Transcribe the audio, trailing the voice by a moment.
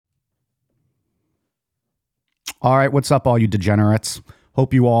All right, what's up, all you degenerates?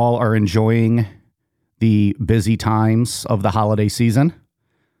 Hope you all are enjoying the busy times of the holiday season.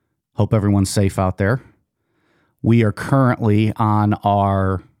 Hope everyone's safe out there. We are currently on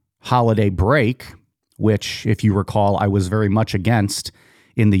our holiday break, which, if you recall, I was very much against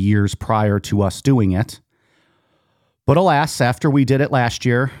in the years prior to us doing it. But alas, after we did it last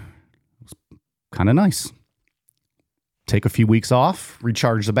year, it was kind of nice. Take a few weeks off,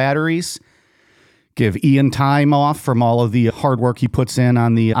 recharge the batteries, give Ian time off from all of the hard work he puts in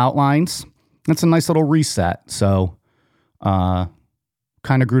on the outlines. It's a nice little reset. So kind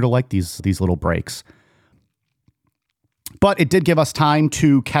of grew to like these little breaks. But it did give us time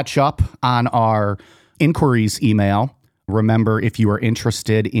to catch up on our inquiries email. Remember, if you are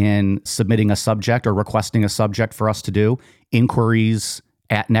interested in submitting a subject or requesting a subject for us to do,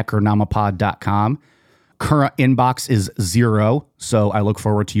 inquiries@necronomipod.com. Current inbox is 0, so I look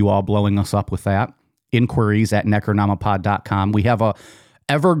forward to you all blowing us up with that. Inquiries@necronomipod.com. We have a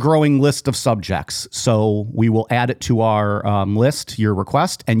ever-growing list of subjects, so we will add it to our list, your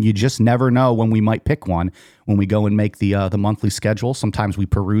request, and you just never know when we might pick one when we go and make the monthly schedule. Sometimes we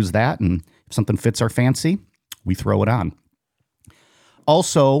peruse that, and if something fits our fancy, we throw it on.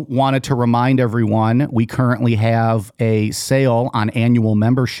 Also, wanted to remind everyone, we currently have a sale on annual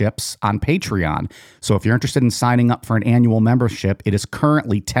memberships on Patreon. So if you're interested in signing up for an annual membership, it is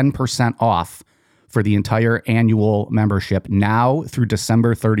currently 10% off for the entire annual membership now through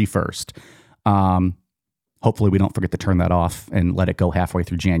December 31st. Hopefully we don't forget to turn that off and let it go halfway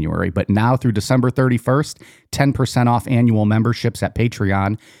through January. But now through December 31st, 10% off annual memberships at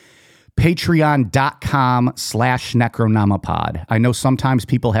Patreon. Patreon.com/Necronomipod. I know sometimes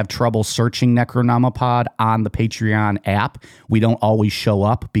people have trouble searching Necronomipod on the Patreon app. We don't always show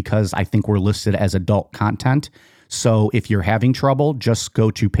up because I think we're listed as adult content. So if you're having trouble, just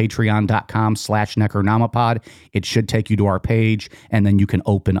go to patreon.com/Necronomipod. It should take you to our page, and then you can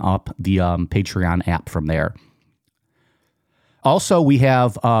open up the Patreon app from there. Also, we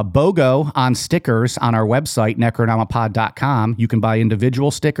have BOGO on stickers on our website, necronomipod.com. You can buy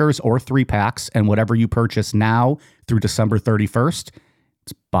individual stickers or 3-packs, and whatever you purchase now through December 31st,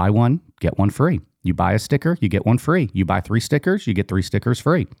 it's buy one, get one free. You buy a sticker, you get one free. You buy 3 stickers, you get 3 stickers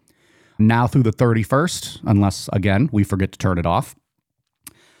free. Now through the 31st, unless, again, we forget to turn it off.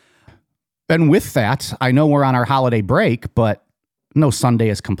 And with that, I know we're on our holiday break, but no Sunday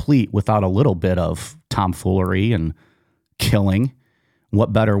is complete without a little bit of tomfoolery and killing.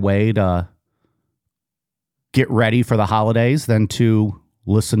 What better way to get ready for the holidays than to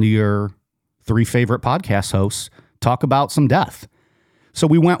listen to your 3 favorite podcast hosts talk about some death? So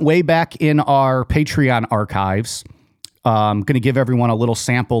we went way back in our Patreon archives. I'm going to give everyone a little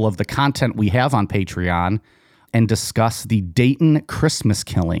sample of the content we have on Patreon and discuss the Dayton Christmas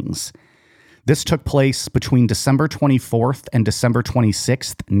killings. This took place between December 24th and December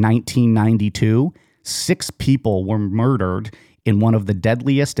 26th, 1992. 6 people were murdered in one of the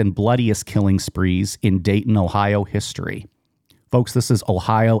deadliest and bloodiest killing sprees in Dayton, Ohio history. Folks, this is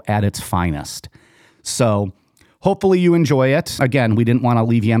Ohio at its finest. So hopefully you enjoy it. Again, we didn't want to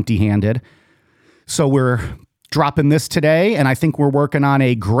leave you empty-handed. So we're dropping this today, and I think we're working on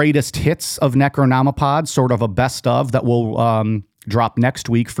a greatest hits of Necronomipod, sort of a best of that will drop next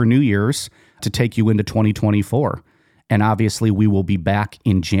week for New Year's to take you into 2024. And obviously, we will be back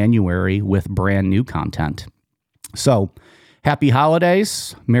in January with brand new content. So, happy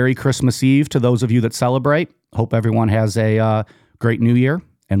holidays. Merry Christmas Eve to those of you that celebrate. Hope everyone has a great New Year,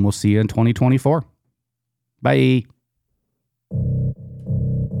 and we'll see you in 2024. Bye.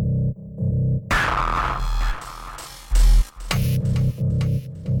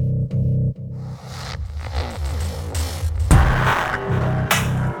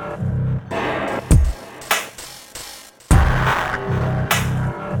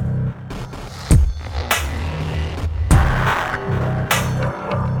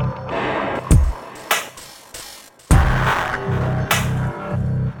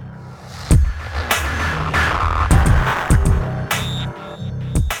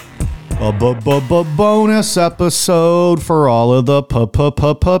 Bonus episode for all of the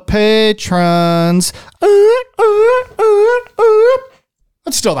patrons.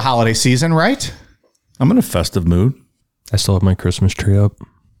 It's still the holiday season, right? I'm in a festive mood. I still have my Christmas tree up.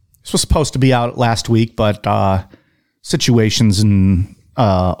 This was supposed to be out last week, but situations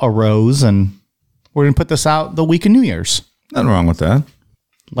arose, and we're going to put this out the week of New Year's. Nothing wrong with that.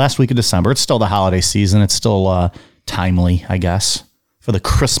 Last week of December. It's still the holiday season. It's still timely, I guess, for the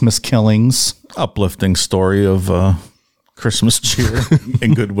Christmas killings. Uplifting story of Christmas cheer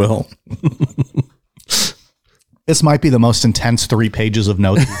and goodwill. This might be the most intense 3 pages of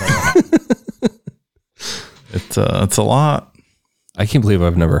notes we've ever had. It's a lot. I can't believe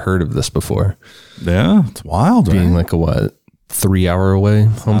I've never heard of this before. Yeah, it's wild. Being right? like a 3 hour away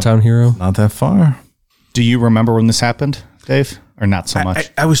hometown hero. Not that far. Do you remember when this happened, Dave? Or not so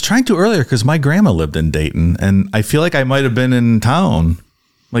much? I was trying to earlier because my grandma lived in Dayton, and I feel like I might have been in town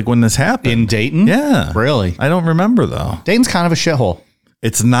like when this happened. In Dayton? Yeah. Really? I don't remember, though. Dayton's kind of a shithole.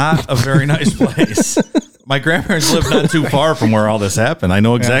 It's not a very nice place. My grandparents lived not too far from where all this happened. I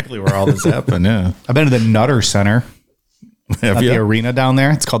know exactly where all this happened, yeah. I've been to the Nutter Center. Have At you? the arena down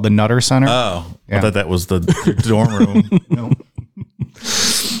there. It's called the Nutter Center. Oh, Yeah. I thought that was the dorm room. No.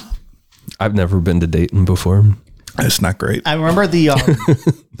 I've never been to Dayton before. It's not great. I remember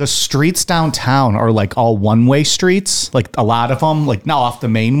the streets downtown are like all one-way streets, like a lot of them, like not off the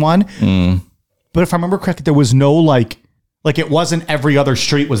main one. But if I remember correctly, there was no like it wasn't every other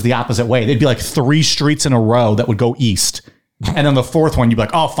street was the opposite way. They'd be like 3 streets in a row that would go east. And then the fourth one, you'd be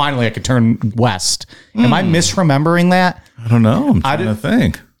like, oh, finally I could turn west. Am I misremembering that? I don't know. I'm trying to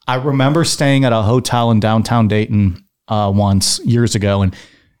think. I remember staying at a hotel in downtown Dayton once years ago, and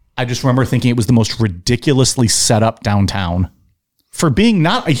I just remember thinking it was the most ridiculously set up downtown for being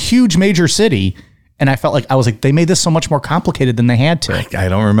not a huge major city. And I felt like they made this so much more complicated than they had to. I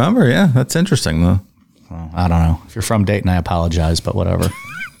don't remember. Yeah, that's interesting, though. Well, I don't know. If you're from Dayton, I apologize, but whatever.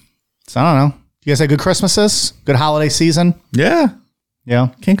 So I don't know. You guys had good Christmases? Good holiday season? Yeah, Yeah.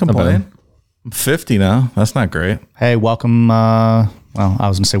 can't complain. I'm 50 now. That's not great. Hey, welcome. Well, I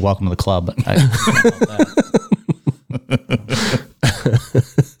was going to say welcome to the club, but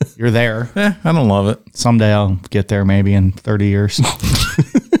you're there. I don't love it. Someday I'll get there, maybe in 30 years.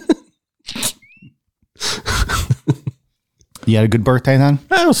 You had a good birthday then?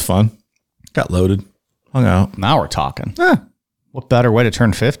 It was fun. Got loaded. Hung out. Now we're talking. Yeah. What better way to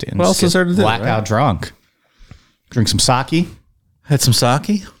turn 50? And What just else is get there to do, blackout right? drunk. Drink some sake. Had some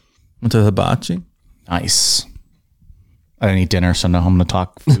sake. Went to the hibachi. Nice. I didn't eat dinner, so now I'm going to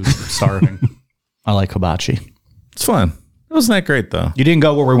talk food. I'm starving. I like hibachi. It's fun. It wasn't that great, though. You didn't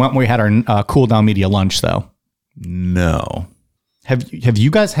go where we went when we had our cool down media lunch, though. No. Have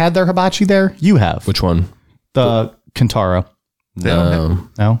you guys had their hibachi there? You have. Which one? The Kintaro. No.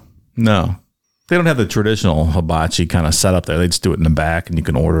 No? No. They don't have the traditional hibachi kind of setup there. They just do it in the back, and you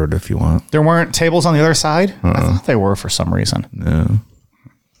can order it if you want. There weren't tables on the other side? I thought they were for some reason. No.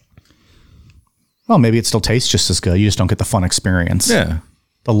 Well, maybe it still tastes just as good. You just don't get the fun experience. Yeah.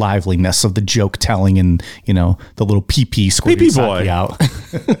 The liveliness of the joke telling and, the little pee-pee squirting Pee-pee boy. sake out.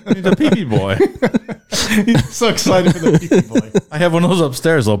 The pee-pee boy. He's so excited for the pee-pee boy. I have one of those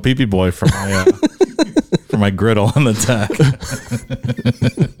upstairs, little pee-pee boy for my griddle on the deck.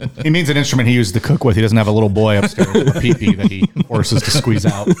 He needs an instrument he uses to cook with. He doesn't have a little boy upstairs with a pee-pee that he forces to squeeze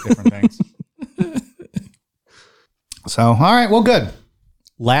out different things. So, all right, well, good.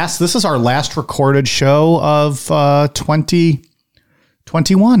 This is our last recorded show of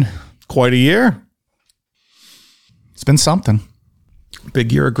 2021. Quite a year. It's been something.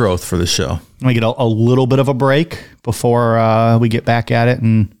 Big year of growth for the show. We get a little bit of a break before we get back at it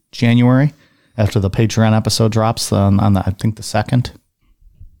in January after the Patreon episode drops on I think the 2nd.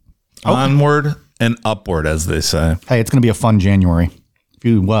 Onward and upward, as they say. Hey, it's going to be a fun January. If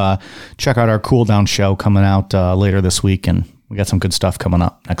you check out our cool down show coming out later this week, and we got some good stuff coming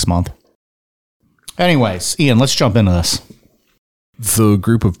up next month. Anyways, Ian, let's jump into this. The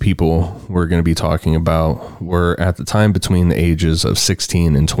group of people we're going to be talking about were at the time between the ages of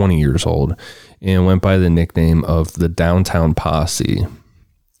 16 and 20 years old and went by the nickname of the Downtown Posse.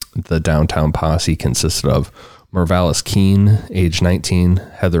 The Downtown Posse consisted of Marvalis Keene, age 19,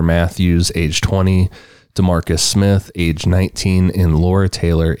 Heather Matthews, age 20, DeMarcus Smith, age 19, and Laura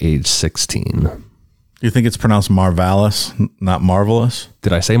Taylor, age 16. Do you think it's pronounced Marvalis, not Marvelous?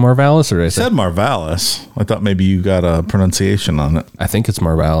 Did I say Marvalis or did I I say? said Marvalis. I thought maybe you got a pronunciation on it. I think it's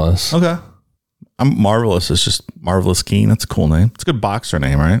Marvalis. Okay. I'm Marvelous. It's just Marvelous Keene. That's a cool name. It's a good boxer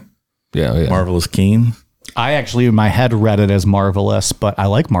name, right? Yeah. Marvelous Keene. I actually, in my head, read it as Marvelous, but I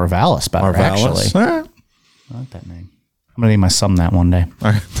like Marvalis better, actually. All right. I like that name. I'm going to name my son that one day.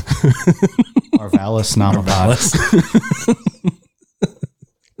 All right. Marvalis, not Marvalis.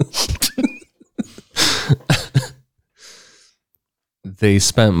 They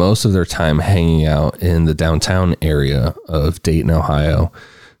spent most of their time hanging out in the downtown area of Dayton, Ohio,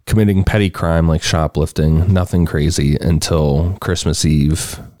 committing petty crime like shoplifting, nothing crazy, until Christmas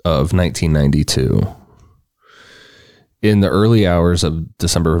Eve of 1992. In the early hours of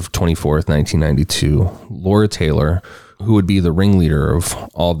December 24th, 1992, Laura Taylor, who would be the ringleader of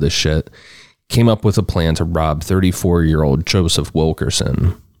all this shit, came up with a plan to rob 34-year-old Joseph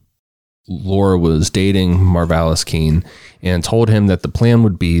Wilkerson. Laura was dating Marvalis Keene and told him that the plan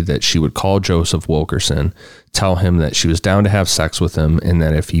would be that she would call Joseph Wilkerson, tell him that she was down to have sex with him, and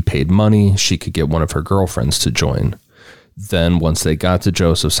that if he paid money, she could get one of her girlfriends to join. Then once they got to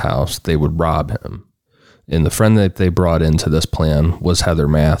Joseph's house, they would rob him. And the friend that they brought into this plan was Heather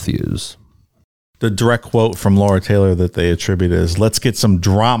Matthews. The direct quote from Laura Taylor that they attribute is, "Let's get some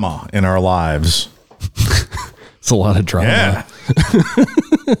drama in our lives." It's a lot of drama.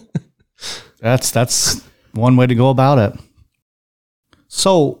 Yeah. That's one way to go about it.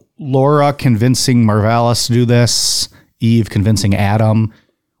 So Laura convincing Marvalis to do this, Eve convincing Adam.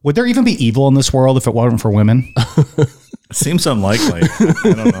 Would there even be evil in this world if it wasn't for women? Seems unlikely.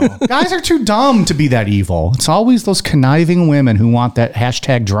 I don't know. Guys are too dumb to be that evil. It's always those conniving women who want that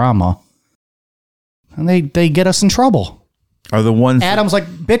hashtag drama. And they get us in trouble. Are the ones Adam's like,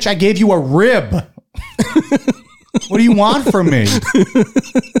 bitch, I gave you a rib. What do you want from me?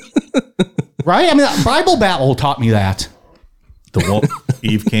 Right? I mean, Bible Battle taught me that.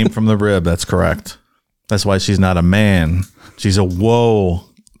 Eve came from the rib. That's correct. That's why she's not a man. She's a woe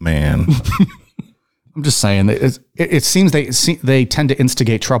man. I'm just saying, it seems they tend to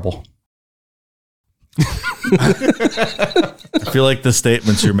instigate trouble. I feel like the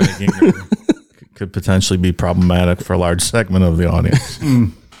statements you're making could potentially be problematic for a large segment of the audience.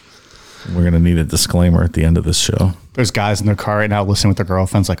 We're going to need a disclaimer at the end of this show. There's guys in their car right now listening with their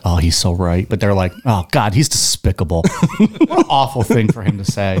girlfriends like, oh, he's so right. But they're like, oh, God, he's despicable. What an awful thing for him to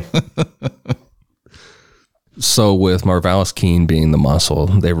say. So with Marvalis Keene being the muscle,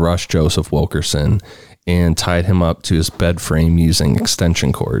 they rushed Joseph Wilkerson and tied him up to his bed frame using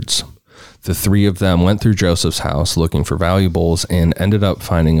extension cords. The three of them went through Joseph's house looking for valuables and ended up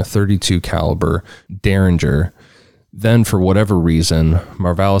finding a .32 caliber Derringer. Then, for whatever reason,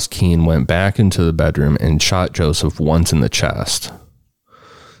 Marvalis Keene went back into the bedroom and shot Joseph once in the chest.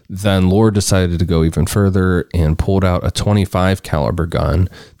 Then Laura decided to go even further and pulled out a .25 caliber gun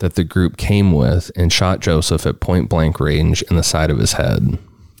that the group came with and shot Joseph at point blank range in the side of his head.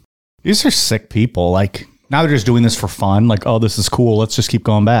 These are sick people. Like, now they're just doing this for fun. Like, oh, this is cool. Let's just keep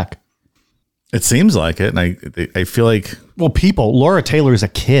going back. It seems like it. And I feel like... Well, Laura Taylor is a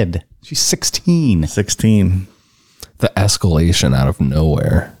kid. She's 16. 16. The escalation out of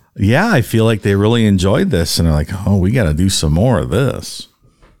nowhere. Yeah, I feel like they really enjoyed this. And they're like, oh, we got to do some more of this.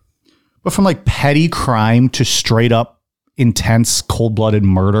 But from like petty crime to straight up intense cold-blooded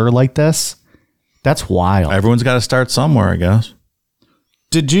murder like this, that's wild. Everyone's got to start somewhere, I guess.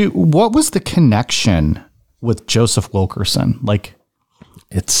 What was the connection with Joseph Wilkerson? Like,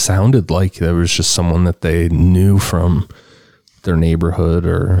 it sounded like there was just someone that they knew from their neighborhood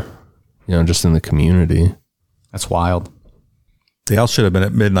or, just in the community. That's wild. They all should have been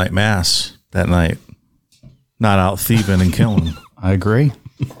at midnight mass that night, not out thieving and killing. I agree.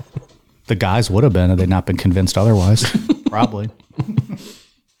 The guys would have been had they not been convinced otherwise. Probably.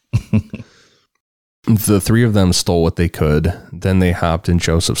 The three of them stole what they could. Then they hopped in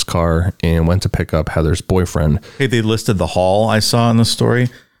Joseph's car and went to pick up Heather's boyfriend. Hey, they listed the haul I saw in the story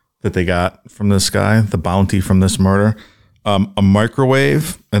that they got from this guy, the bounty from this murder. A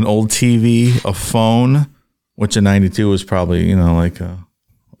microwave, an old TV, a phone, which in 92 was probably, like a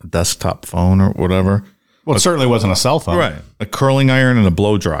desktop phone or whatever. Well, it certainly wasn't a cell phone. Right. A curling iron and a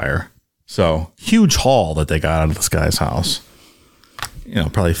blow dryer. So huge haul that they got out of this guy's house.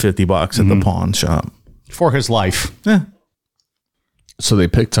 Probably $50 at the pawn shop. For his life. Yeah. So they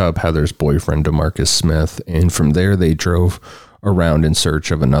picked up Heather's boyfriend, DeMarcus Smith, and from there they drove around in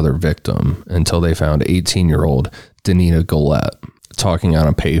search of another victim until they found 18-year-old Danita Golette talking on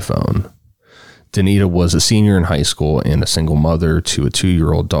a payphone. Danita was a senior in high school and a single mother to a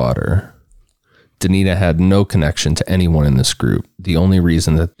 2-year-old daughter. Danita had no connection to anyone in this group. The only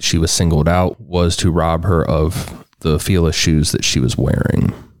reason that she was singled out was to rob her of the Fila shoes that she was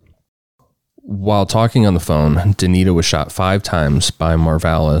wearing. While talking on the phone, Danita was shot 5 times by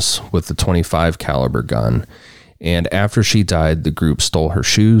Marvalis with the .25 caliber gun. And after she died, the group stole her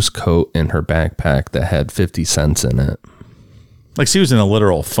shoes, coat, and her backpack that had 50 cents in it. Like she was in a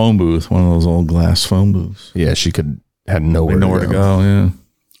literal phone booth, one of those old glass phone booths. Yeah, had nowhere to go. Yeah.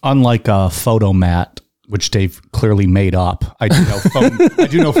 Unlike a photomat, which Dave clearly made up, I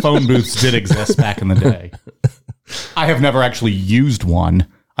do know phone booths did exist back in the day. I have never actually used one.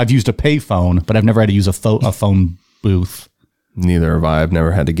 I've used a payphone, but I've never had to use a phone booth. Neither have I. I've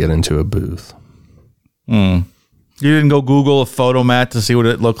never had to get into a booth. You didn't go Google a photomat to see what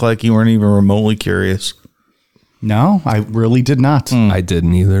it looked like? You weren't even remotely curious? No, I really did not. I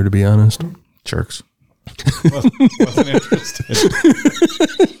didn't either, to be honest. Jerks. Wasn't interested.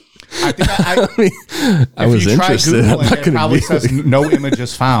 I think I was interested. I'm not it probably says no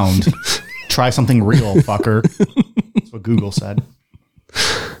images found. Try something real, fucker. That's what Google said.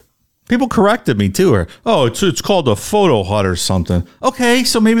 People corrected me too, or it's called a photo hut or something. Okay,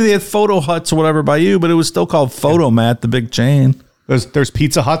 so maybe they had photo huts or whatever by you, but it was still called Photomat, the big chain. There's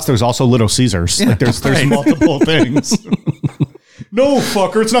Pizza Huts. There's also Little Caesars. Yeah, like there's multiple things. No,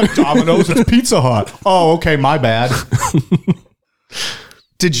 fucker, it's not Domino's. It's Pizza Hut. Oh, okay, my bad.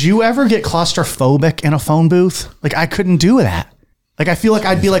 Did you ever get claustrophobic in a phone booth? Like I couldn't do that. Like I feel like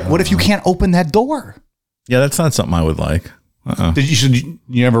I'd be like, what if you can't open that door? Yeah, that's not something I would like. You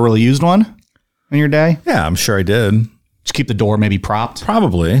never really used one in your day? Yeah, I'm sure I did. Just keep the door maybe propped.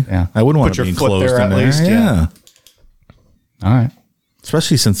 Probably. Yeah, I wouldn't want Put to your be foot enclosed there in at there. least, Yeah. All right.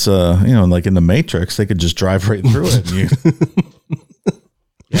 Especially since like in the Matrix, they could just drive right through it. And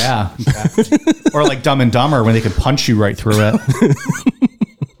Yeah. Exactly. Or like Dumb and Dumber when they could punch you right through it.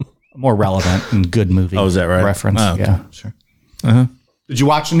 More relevant and good movie. Oh, is that right? Reference. Oh, okay. Yeah. Sure. Did you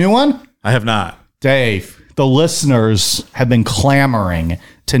watch the new one? I have not. Dave, the listeners have been clamoring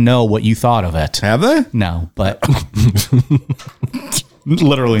to know what you thought of it. Have they? No, but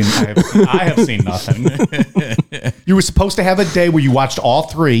literally, I have seen nothing. You were supposed to have a day where you watched all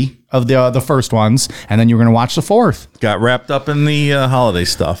three of the first ones, and then you were going to watch the fourth. Got wrapped up in the holiday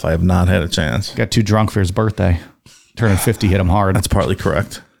stuff. I have not had a chance. Got too drunk for his birthday. Turning 50 hit him hard. That's partly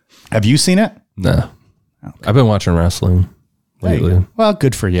correct. Have you seen it? No. Okay. I've been watching wrestling lately. Well,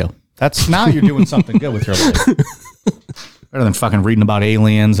 good for you. That's now you're doing something good with your life. Better than fucking reading about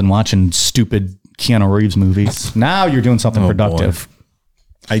aliens and watching stupid Keanu Reeves movies. Now you're doing something productive.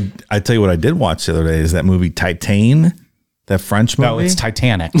 Boy. I tell you what I did watch the other day is that movie Titan, that French movie. No, it's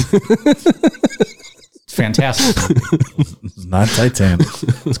Titanic. It's fantastic. It's not Titanic.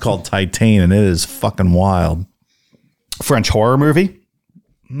 It's called Titan, and it is fucking wild. French horror movie?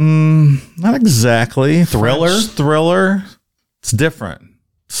 Not exactly. Thriller? Thriller. It's different.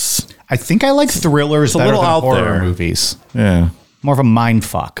 I think I like thrillers better little than out horror there. movies. Yeah. More of a mind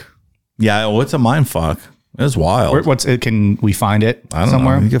fuck. Yeah. Well, it's a mind fuck. It's wild. What's it? Can we find it I don't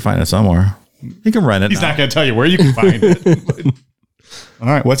somewhere? know. You can find it somewhere. You can rent it. He's not going to tell you where you can find it. All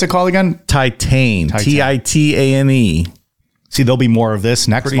right. What's it called again? Titan. Titane. See, there'll be more of this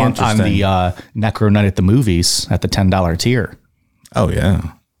next Pretty month on the Necro Night at the Movies at the $10 tier. Oh,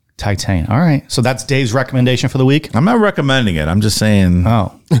 yeah. Titan. All right. So that's Dave's recommendation for the week? I'm not recommending it. I'm just saying.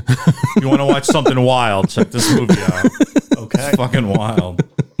 Oh. If you want to watch something wild, check this movie out. Okay. It's fucking wild.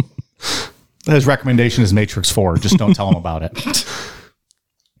 His recommendation is Matrix 4. Just don't tell him about it.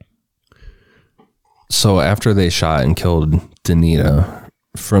 So after they shot and killed Danita,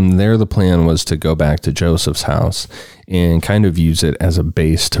 from there the plan was to go back to Joseph's house and kind of use it as a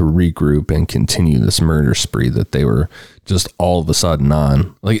base to regroup and continue this murder spree that they were just all of a sudden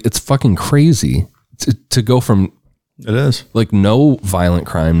on. Like, it's fucking crazy to go from It is. like no violent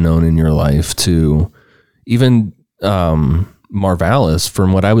crime known in your life to even Marvalis,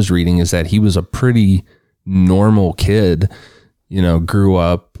 from what I was reading, is that he was a pretty normal kid, you know, grew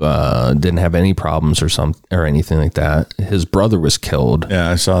up, didn't have any problems or anything like that. His brother was killed. Yeah,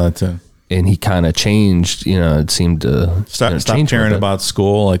 I saw that too. And he kind of changed, you know, it seemed to Stop change caring about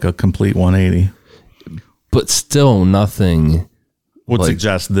school, like a complete 180. but still nothing Would like,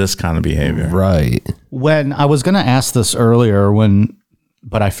 suggest this kind of behavior. right. When I was going to ask this earlier,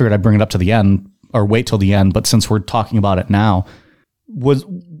 but I figured I'd bring it up to the end or wait till the end. But since we're talking about it now, was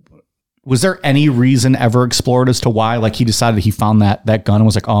there any reason ever explored as to why, like, he decided he found that gun and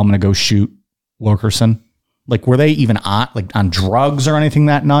was like, oh, I'm going to go shoot Wilkerson? Like, were they even on drugs or anything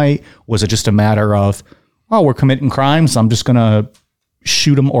that night? Was it just a matter of, oh, we're committing crimes, I'm just going to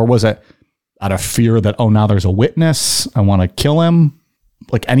shoot him? Or was it out of fear that, oh, now there's a witness, I want to kill him?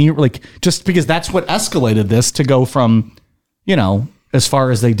 Just because that's what escalated this to go from, you know, as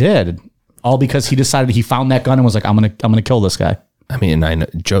far as they did, all because he decided he found that gun and was like, I'm going to kill this guy. I mean, I know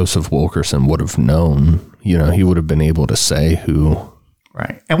Joseph Wilkerson would have known, you know, he would have been able to say who.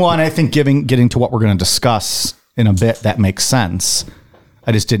 Right. And I think getting to what we're going to discuss in a bit, that makes sense.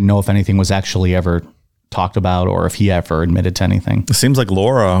 I just didn't know if anything was actually ever talked about or if he ever admitted to anything. It seems like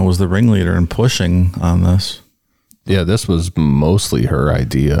Laura was the ringleader in pushing on this. Yeah, this was mostly her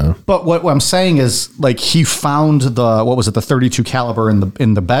idea. But what I'm saying is, like, he found the 32 caliber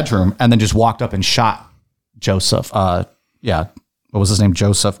in the bedroom and then just walked up and shot Joseph. What was his name?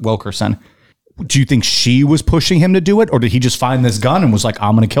 Joseph Wilkerson. Do you think she was pushing him to do it, or did he just find this gun and was like,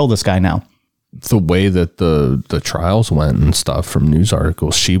 I'm going to kill this guy now? The way that the trials went and stuff from news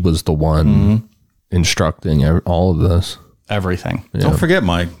articles, she was the one instructing all of this. Everything. Yeah. Don't forget,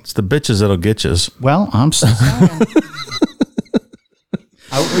 Mike, it's the bitches that'll get you. Well, I'm so sorry.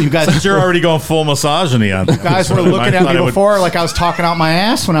 You guys, You're already going full misogyny on. you guys were looking at me before like I was talking out my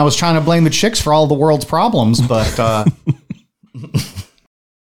ass when I was trying to blame the chicks for all the world's problems. But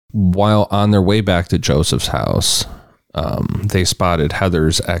while on their way back to Joseph's house, they spotted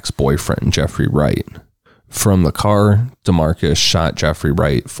Heather's ex-boyfriend, Jeffrey Wright. From the car, DeMarcus shot Jeffrey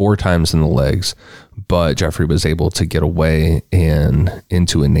Wright 4 times in the legs, but Jeffrey was able to get away and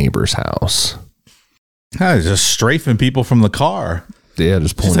into a neighbor's house. Just strafing people from the car. Yeah,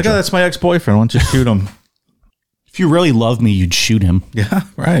 just pulling. She's like, oh, that's my ex-boyfriend. Why don't you shoot him? if you really love me, you'd shoot him. Yeah,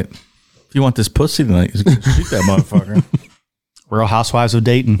 right. If you want this pussy tonight, you can shoot that motherfucker. Real Housewives of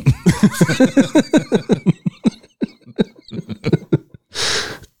Dayton.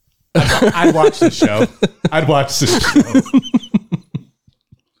 I'd watch the show.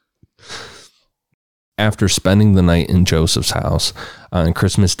 After spending the night in Joseph's house on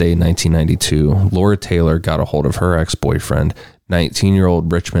Christmas Day 1992, Laura Taylor got a hold of her ex-boyfriend,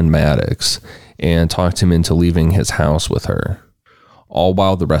 19-year-old Richmond Maddox, and talked him into leaving his house with her, all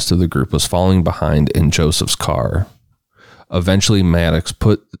while the rest of the group was falling behind in Joseph's car. Eventually, Maddox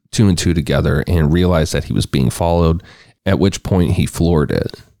put 2 and 2 together and realized that he was being followed, at which point he floored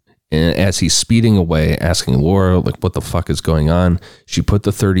it. And as he's speeding away, asking Laura, like, what the fuck is going on? She put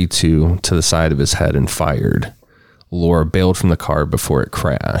the .32 to the side of his head and fired. Laura bailed from the car before it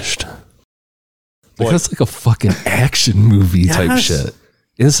crashed. Like, that's like a fucking action movie type shit.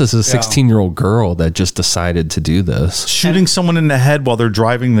 This is a 16-year-old girl that just decided to do this. Shooting someone in the head while they're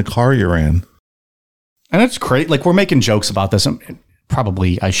driving the car you're in. And it's great. Like, we're making jokes about this.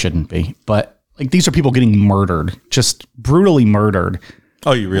 Probably I shouldn't be. But, like, these are people getting murdered. Just brutally murdered.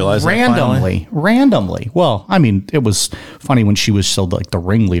 Oh, you realize randomly. Well, I mean, it was funny when she was still like the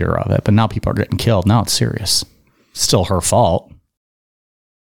ringleader of it, but now people are getting killed. Now it's serious. Still her fault.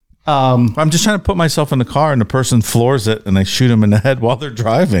 I'm just trying to put myself in the car and the person floors it and they shoot him in the head while they're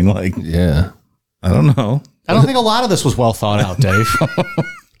driving. Like, yeah, I don't know. I don't think a lot of this was well thought out, Dave.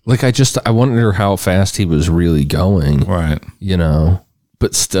 Like, I wonder how fast he was really going. Right. You know?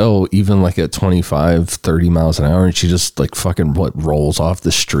 But still, even like at 25, 30 miles an hour, and she just like fucking rolls off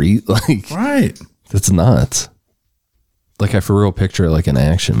the street. Like, right. That's nuts. Like, I for real picture like an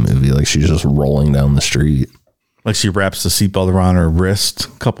action movie. Like, she's just rolling down the street. Like, she wraps the seatbelt around her wrist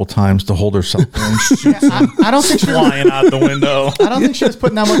a couple times to hold herself. I don't think she's flying out the window. I don't think she was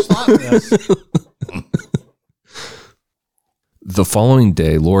putting that much thought in this. The following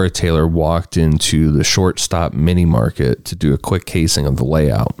day, Laura Taylor walked into the Shortstop mini market to do a quick casing of the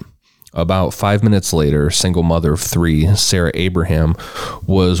layout. About 5 minutes later, single mother of 3, Sarah Abraham,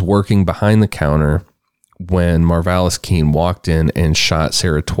 was working behind the counter when Marvalis Keene walked in and shot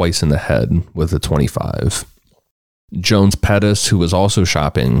Sarah twice in the head with a .25. Jones Pettis, who was also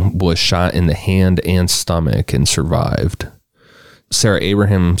shopping, was shot in the hand and stomach and survived. Sarah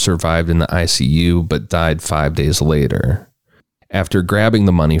Abraham survived in the ICU but died 5 days later. After grabbing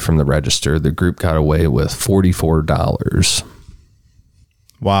the money from the register, the group got away with $44.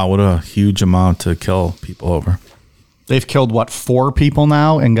 Wow, what a huge amount to kill people over. They've killed, 4 people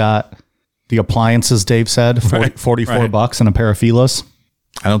now and got the appliances, Dave said, $44 and a pair of Filas.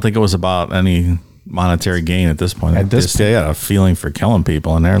 I don't think it was about any monetary gain at this point. They had a feeling for killing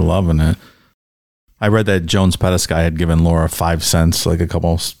people, and they're loving it. I read that Jones Pettis guy had given Laura 5 cents like a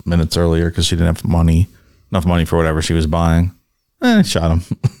couple minutes earlier because she didn't have enough money for whatever she was buying. Shot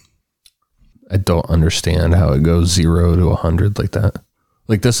him. I don't understand how it goes 0 to 100 like that.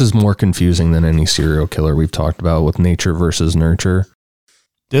 Like, this is more confusing than any serial killer we've talked about with nature versus nurture.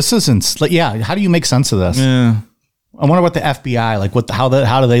 This isn't. Yeah, how do you make sense of this? Yeah. I wonder what the FBI, like, how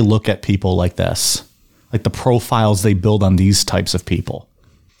do they look at people like this? Like the profiles they build on these types of people.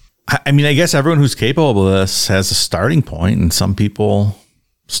 I mean, I guess everyone who's capable of this has a starting point, and some people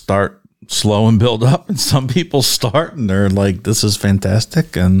start slow and build up, and some people start and they're like, this is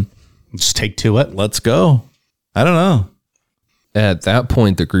fantastic, and just take to it. Let's go. I don't know. At that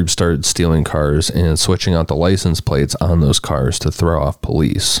point, the group started stealing cars and switching out the license plates on those cars to throw off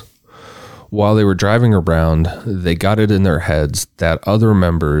police. While they were driving around, they got it in their heads that other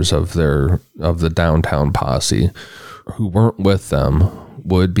members of the downtown posse who weren't with them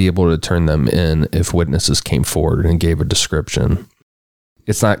would be able to turn them in if witnesses came forward and gave a description.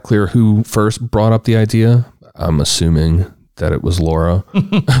 It's not clear who first brought up the idea. I'm assuming that it was Laura.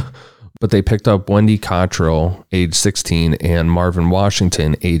 But they picked up Wendy Cottrell, age 16, and Marvin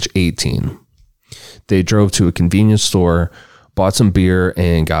Washington, age 18. They drove to a convenience store, bought some beer,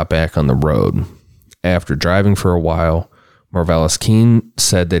 and got back on the road. After driving for a while, Marvalis Keene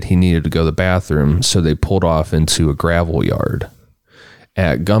said that he needed to go to the bathroom, so they pulled off into a gravel yard.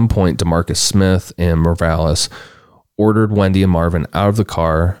 At gunpoint, DeMarcus Smith and Marvalis ordered Wendy and Marvin out of the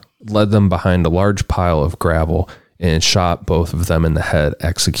car, led them behind a large pile of gravel, and shot both of them in the head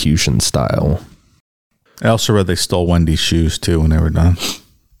execution style. I also read they stole Wendy's shoes too when they were done.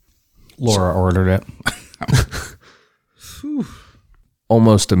 Laura ordered it.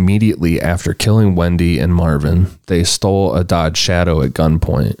 Almost immediately after killing Wendy and Marvin, they stole a Dodge Shadow at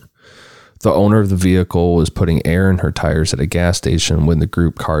gunpoint. The owner of the vehicle was putting air in her tires at a gas station when the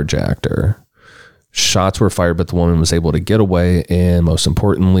group carjacked her. Shots were fired, but the woman was able to get away and, most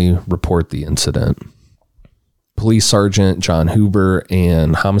importantly, report the incident. Police Sergeant John Huber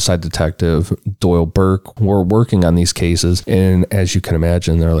and homicide detective Doyle Burke were working on these cases, and as you can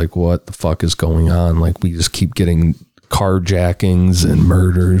imagine, they're like, what the fuck is going on? Like, we just keep getting carjackings and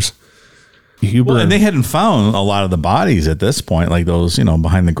murders. Huber, and they hadn't found a lot of the bodies at this point, like those,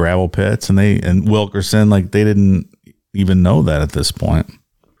 behind the gravel pits, and Wilkerson, like they didn't even know that at this point.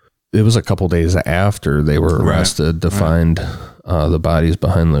 It was a couple days after they were arrested to find the bodies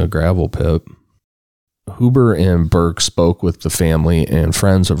behind the gravel pit. Huber and Burke spoke with the family and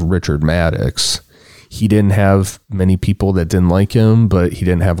friends of Richard Maddox. He didn't have many people that didn't like him, but he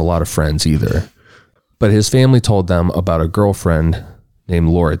didn't have a lot of friends either. But his family told them about a girlfriend named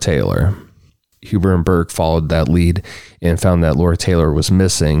Laura Taylor. Huber and Burke followed that lead and found that Laura Taylor was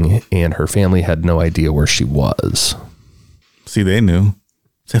missing, and her family had no idea where she was. See, they knew.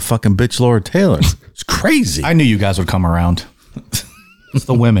 It's that fucking bitch Laura Taylor. It's crazy. I knew you guys would come around. It's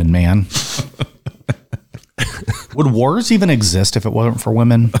the women, man. Would wars even exist if it wasn't for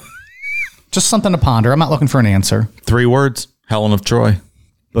women? Just something to ponder. I'm not looking for an answer. 3 words. Helen of Troy.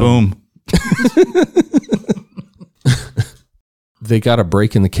 Boom. They got a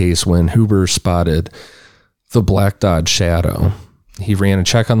break in the case when Huber spotted the black Dodge Shadow. He ran a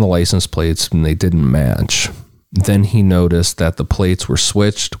check on the license plates and they didn't match. Then he noticed that the plates were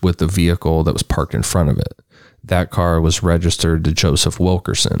switched with the vehicle that was parked in front of it. That car was registered to Joseph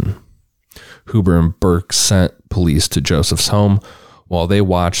Wilkerson. Huber and Burke sent police to Joseph's home while they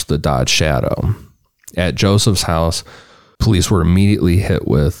watched the Dodge Shadow. At Joseph's house, police were immediately hit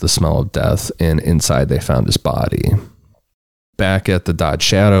with the smell of death, and inside they found his body. Back at the Dodge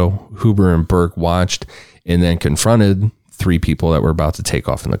Shadow, Huber and Burke watched and then confronted 3 people that were about to take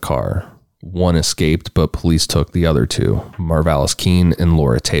off in the car. One escaped, but police took the other 2, Marvalis Keene and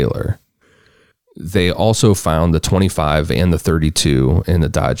Laura Taylor. They also found the .25 and the .32 in the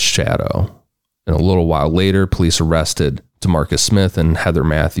Dodge Shadow. And a little while later, police arrested DeMarcus Smith and Heather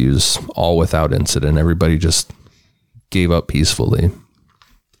Matthews, all without incident. Everybody just gave up peacefully.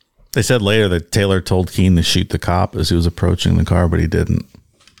 They said later that Taylor told Keene to shoot the cop as he was approaching the car, but he didn't.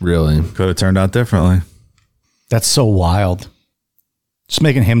 Really? Could have turned out differently. That's so wild. Just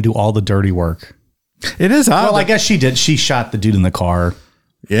making him do all the dirty work. It is odd. Well, I guess she did. She shot the dude in the car.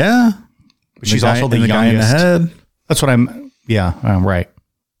 Yeah. She's also the guy in the youngest. head. That's what I'm right.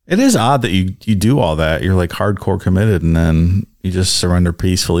 It is odd that you do all that. You're like hardcore committed, and then you just surrender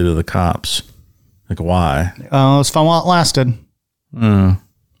peacefully to the cops. Like, why? Oh, it's fun while it lasted.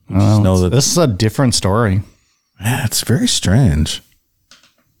 This is a different story. Yeah, it's very strange.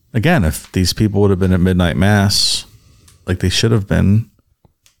 Again, if these people would have been at midnight mass, like they should have been,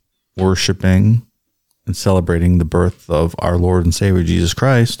 worshiping and celebrating the birth of our Lord and Savior Jesus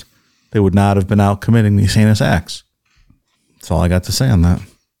Christ, they would not have been out committing these heinous acts. That's all I got to say on that.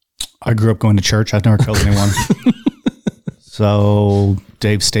 I grew up going to church. I've never killed anyone. So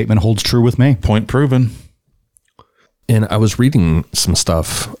Dave's statement holds true with me. Point proven. And I was reading some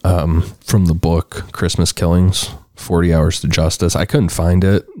stuff from the book Christmas Killings, 40 Hours to Justice. I couldn't find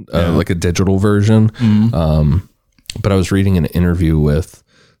it, like a digital version. But I was reading an interview with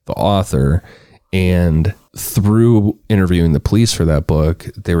the author, and through interviewing the police for that book,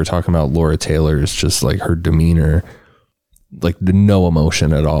 they were talking about Laura Taylor's, just like her demeanor, like no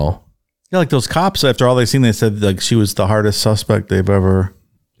emotion at all. Yeah, like those cops, after all they seen, they said like she was the hardest suspect they've ever.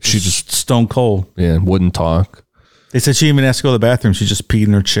 She just stone cold. Yeah, wouldn't talk. They said she even asked to go to the bathroom. She just peed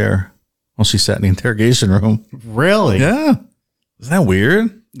in her chair while she sat in the interrogation room. Really? Yeah. Isn't that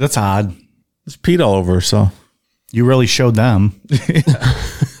weird? That's odd. Just peed all over herself. You really showed them.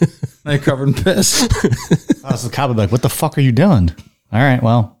 Now you're covered in piss. I was the cop would be like, what the fuck are you doing? All right,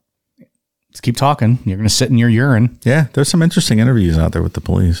 well, let's keep talking. You're going to sit in your urine. Yeah, there's some interesting interviews out there with the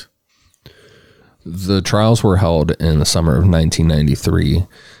police. The trials were held in the summer of 1993.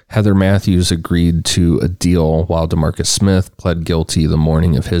 Heather Matthews agreed to a deal while DeMarcus Smith pled guilty the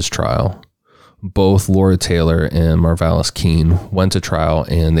morning of his trial. Both Laura Taylor and Marvalis Keene went to trial,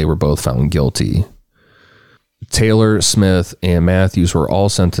 and they were both found guilty. Taylor, Smith, and Matthews were all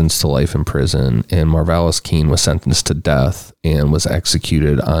sentenced to life in prison, and Marvalis Keene was sentenced to death and was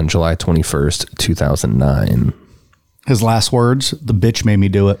executed on July 21st, 2009. His last words, the bitch made me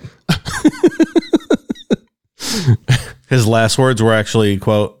do it. His last words were actually,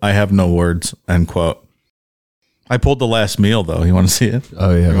 quote, I have no words, end quote. I pulled the last meal, though. You want to see it?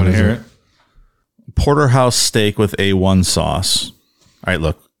 Oh, yeah. You want to hear it? Porterhouse steak with A1 sauce. All right,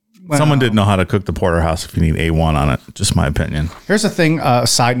 look. Wow. Someone didn't know how to cook the porterhouse if you need A1 on it. Just my opinion. Here's the thing,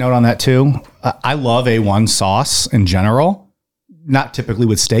 side note on that, too. I love A1 sauce in general. Not typically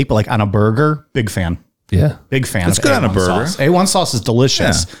with steak, but like on a burger, big fan. Yeah. Big fan. It's good on a burger. Sauce. A1 sauce is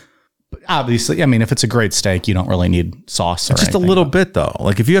delicious. Yeah. But obviously, I mean, if it's a great steak, you don't really need sauce or just anything, a little bit, though.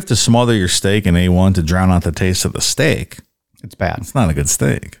 Like if you have to smother your steak in A1 to drown out the taste of the steak, it's bad. It's not a good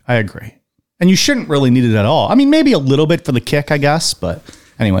steak. I agree. And you shouldn't really need it at all. I mean, maybe a little bit for the kick, I guess. But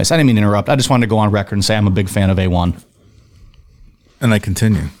anyways, I didn't mean to interrupt. I just wanted to go on record and say I'm a big fan of A1. And I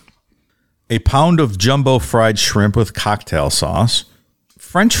continue. A pound of jumbo fried shrimp with cocktail sauce,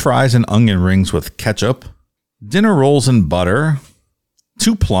 French fries and onion rings with ketchup, dinner rolls and butter,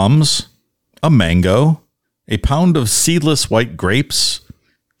 2 plums, a mango, a pound of seedless white grapes,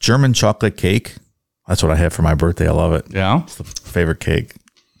 German chocolate cake. That's what I had for my birthday. I love it. Yeah. It's the favorite cake.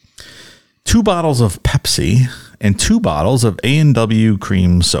 2 bottles of Pepsi and 2 bottles of A&W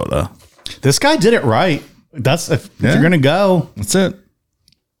cream soda. This guy did it right. That's if you're going to go. That's it.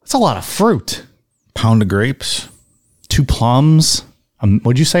 That's a lot of fruit. Pound of grapes. 2 plums.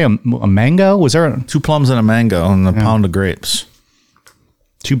 What'd you say? A mango? Was there 2 plums and a mango and a pound of grapes.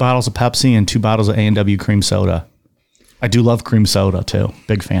 2 bottles of Pepsi and 2 bottles of A&W cream soda. I do love cream soda too.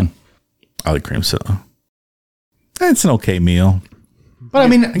 Big fan. I like cream soda. It's an okay meal. But I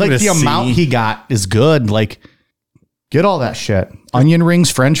mean, like the amount he got is good. Like, get all that shit. Onion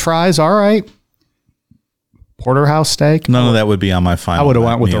rings, French fries, all right. Porterhouse steak. None of that would be on my final. I would have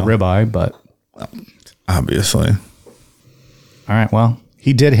went with a ribeye, but obviously. All right. Well,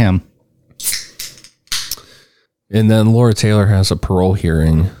 he did him. And then Laura Taylor has a parole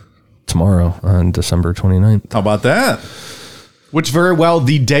hearing tomorrow on December 29th. How about that? Which very well,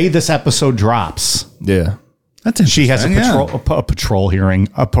 the day this episode drops. Yeah. That's interesting. She has a patrol hearing.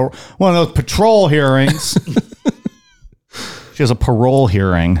 One of those patrol hearings. She has a parole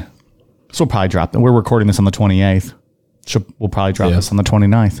hearing. So we'll probably drop it. We're recording this on the 28th. We'll probably drop this on the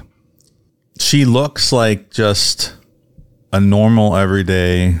 29th. She looks like just a normal,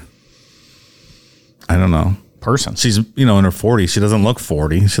 everyday, I don't know, person. She's, in her 40s. She doesn't look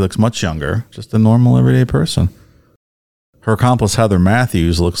 40. She looks much younger. Just a normal, everyday person. Her accomplice, Heather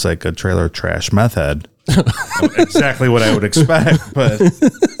Matthews, looks like a trailer trash meth head. Exactly what I would expect. But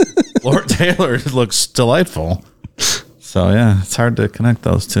Laura Taylor looks delightful. So, yeah, it's hard to connect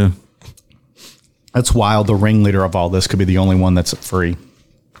those two. That's wild. The ringleader of all this could be the only one that's free.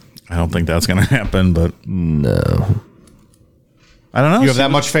 I don't think that's going to happen, but no. I don't know. You have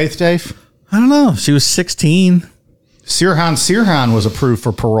that much faith, Dave? I don't know. She was 16. Sirhan was approved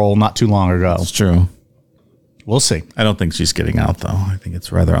for parole not too long ago. It's true. We'll see. I don't think she's getting out, though. I think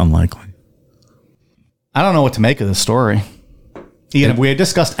it's rather unlikely. I don't know what to make of this story. Ian, have we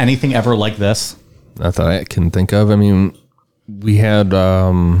discussed anything ever like this? Not that I can think of. I mean, we had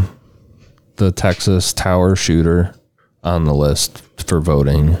the Texas Tower shooter on the list for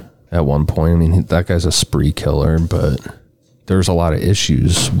voting at one point. I mean, that guy's a spree killer, but there's a lot of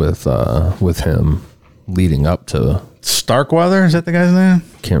issues with him leading up to Starkweather. Is that the guy's name?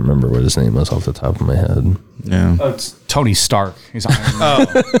 Can't remember what his name was off the top of my head. Yeah, it's Tony Stark. He's Iron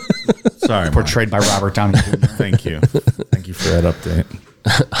Man. Sorry, portrayed by Robert Downey Jr. Thank you for that update.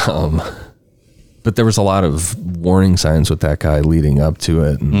 But there was a lot of warning signs with that guy leading up to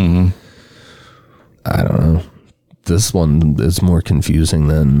it. And I don't know. This one is more confusing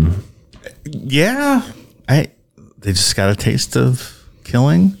than. Yeah, they just got a taste of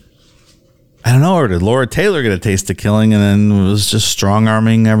killing. I don't know. Or did Laura Taylor get a taste of killing and then was just strong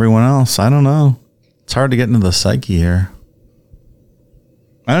arming everyone else? I don't know. It's hard to get into the psyche here.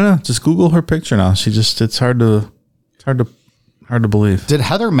 I don't know. Just Google her picture now. It's hard to believe. Did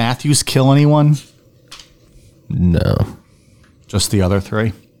Heather Matthews kill anyone? No. Just the other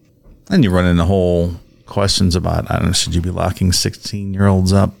 3? And you run into whole questions about, I don't know, should you be locking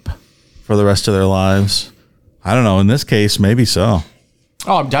 16-year-olds up for the rest of their lives? I don't know. In this case, maybe so.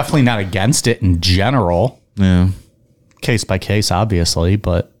 Oh, I'm definitely not against it in general. Yeah. Case by case, obviously,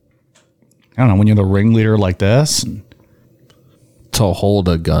 but I don't know, when you're the ringleader like this. To hold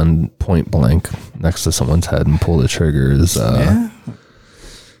a gun point blank next to someone's head and pull the trigger is, I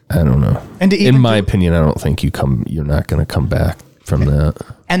don't know. And in my opinion, I don't think you're not going to come back from that.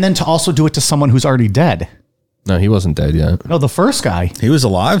 And then to also do it to someone who's already dead. No, he wasn't dead yet. No, the first guy. He was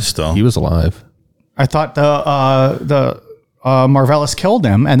alive still. He was alive. I thought the Marvellis killed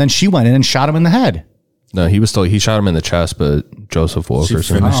him, and then she went in and shot him in the head. No, he shot him in the chest, but Joseph She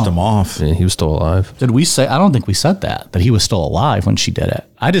Wilkerson, finished him off. yeah, he was still alive. Did we say? I don't think we said that he was still alive when she did it.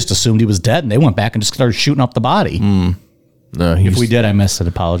 I just assumed he was dead, and they went back and just started shooting up the body. No, If we did, I missed it.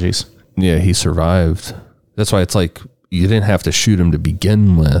 Apologies. yeah, he survived. That's why it's like you didn't have to shoot him to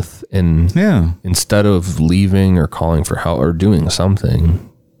begin with, and Yeah. instead of leaving or calling for help or doing something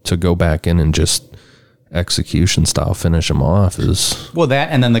to go back in and just execution style finish him off is Well, that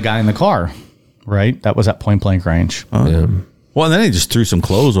and then the guy in the car, right? That was at point blank range. yeah. Well, and then he just threw some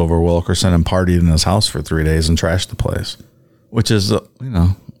clothes over Wilkerson and partied in his house for 3 days and trashed the place, which is, a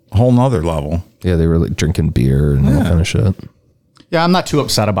whole nother level. Yeah, they were like drinking beer and all kind of shit. Yeah, I'm not too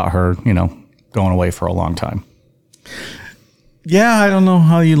upset about her, going away for a long time. Yeah, I don't know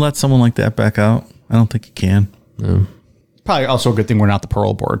how you let someone like that back out. I don't think you can. Probably also a good thing we're not the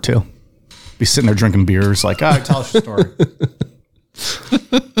parole board, too. Be sitting there drinking beers like, tell us your story.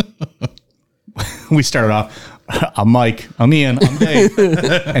 We started off, I'm Mike, I'm Ian, I'm Dave.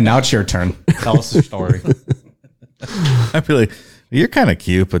 And now it's your turn. Tell us the story. I feel like you're kind of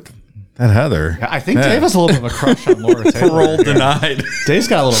cute, but that Heather. I think Dave has a little bit of a crush on Laura Taylor. Parole denied. Dave's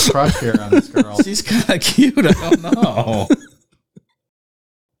got a little crush here on this girl. She's kind of cute. I don't know.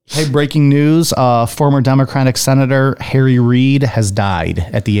 Hey, breaking news. Former Democratic Senator Harry Reid has died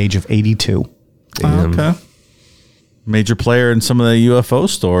at the age of 82. Okay. Major player in some of the UFO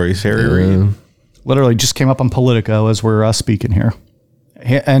stories, Harry Reid. Literally just came up on Politico as we're speaking here.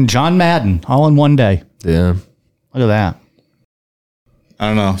 And John Madden, all in one day. Yeah. Look at that. I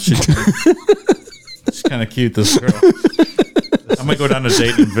don't know. She's kind of cute, this girl. I'm going to go down to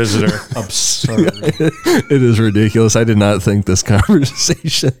Dayton and visit her. Absurd. It is ridiculous. I did not think this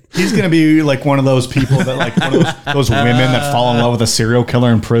conversation. He's going to be like one of those people that like one of those women that fall in love with a serial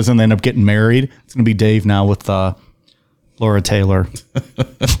killer in prison. They end up getting married. It's going to be Dave now with Laura Taylor.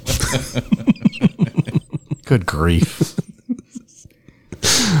 Good grief.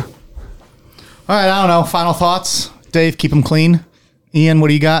 All right, I don't know. Final thoughts? Dave, keep them clean. Ian, what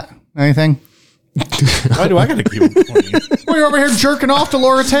do you got? Anything? Why do I got to keep him clean? Well, you're over here jerking off to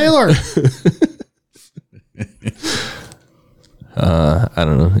Laura Taylor. I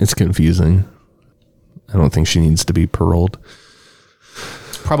don't know. It's confusing. I don't think she needs to be paroled.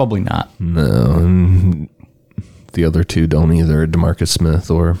 Probably not. No. And the other two don't either, DeMarcus Smith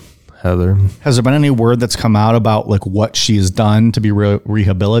or Heather. Has there been any word that's come out about like what she has done to be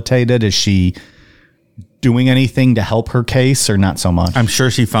rehabilitated? Is she doing anything to help her case or not so much? I'm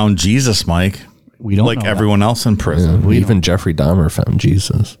sure she found Jesus, Mike. We don't like know everyone else in prison. Yeah, even Jeffrey Dahmer found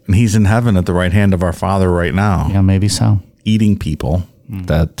Jesus. And he's in heaven at the right hand of our Father right now, Yeah, maybe so. eating people.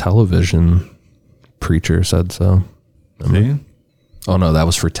 That television preacher said so. See? Oh, no, that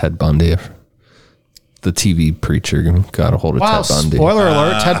was for Ted Bundy. The TV preacher got a hold of Wow, Ted Bundy. spoiler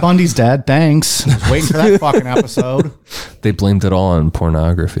alert, Ted Bundy's dead. Thanks. I was waiting for that fucking episode. They blamed it all on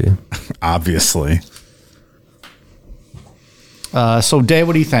pornography. Obviously. So, Dave,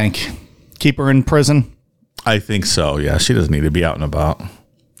 what do you think? Keep her in prison? I think so, yeah. She doesn't need to be out and about.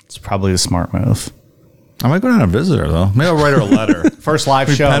 It's probably the smart move. I might go down and visit her, though. Maybe I'll write her a letter. First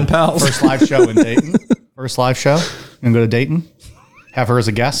live show. pen pals. First live show in Dayton. First live show. You gonna go to Dayton? Have her as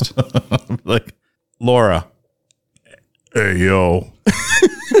a guest? Like, Laura. Hey, yo.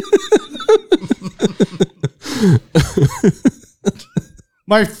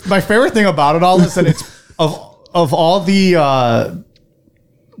 My favorite thing about it all is that it's of all the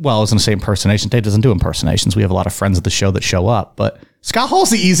well, I was going to say impersonation. Dave doesn't do impersonations. We have a lot of friends at the show that show up, but Scott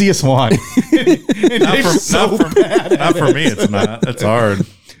Hall's the easiest one. Not for me, it's not. It's hard.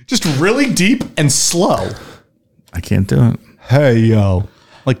 Just really deep and slow. I can't do it. Hey yo,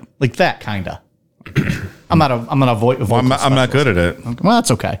 like that kind of. I'm not a vocal I'm not good at it. Well,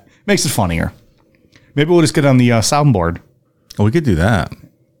 that's okay. Makes it funnier. Maybe we'll just get on the soundboard. Oh, we could do that.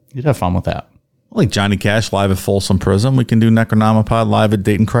 You'd have fun with that. Like Johnny Cash live at Folsom Prison. We can do Necronomicon live at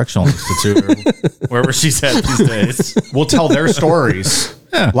Dayton Correctional Institute or wherever she's at these days. We'll tell their stories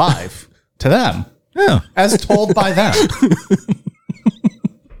live to them. Yeah. As told by them.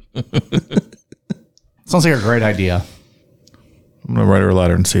 Sounds like a great idea. I'm going to write her a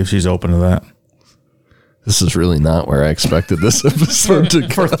letter and see if she's open to that. This is really not where I expected this episode to go.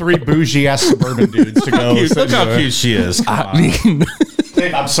 For three bougie ass suburban dudes to go. Look how cute she is. I mean,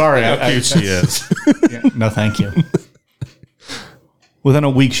 Dave, I'm sorry. How cute she is. Yeah, no, thank you. Within a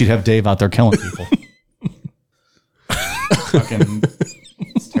week, she'd have Dave out there killing people. Fucking,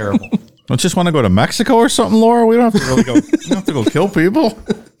 it's terrible. Don't you just want to go to Mexico or something, Laura? We don't have to really go. We don't have to go kill people.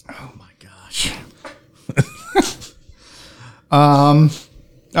 Oh my gosh. All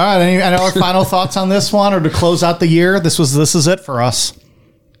right. Any other final thoughts on this one, or to close out the year? This is it for us.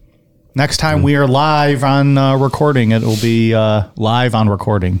 Next time we are live on recording, it will be live on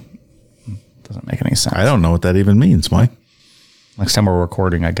recording. Doesn't make any sense. I don't know what that even means, Mike. Next time we're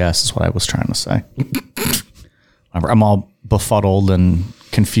recording, I guess, is what I was trying to say. I'm all befuddled and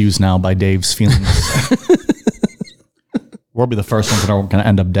confused now by Dave's feelings. We'll be the first ones that are going to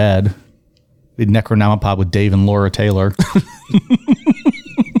end up dead. The Necronomicon with Dave and Laura Taylor.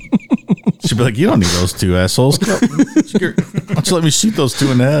 She'd be like, you don't need those two assholes. Why don't you let me shoot those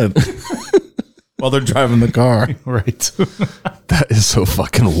two in the head while they're driving the car? Right. That is so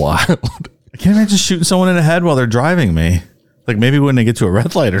fucking wild. I can't imagine shooting someone in the head while they're driving me. Like maybe when they get to a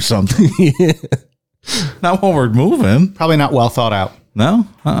red light or something. Yeah. Not while we're moving. Probably not well thought out. No?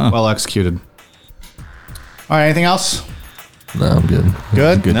 Well executed. All right, anything else? No, I'm good.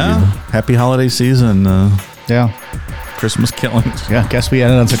 Good? No. Happy holiday season. Yeah. Christmas killings. Yeah, guess we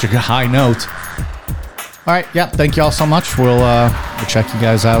ended on such a high note. All right, yeah, thank you all so much. We'll check you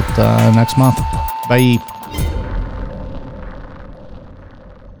guys out next month. Bye.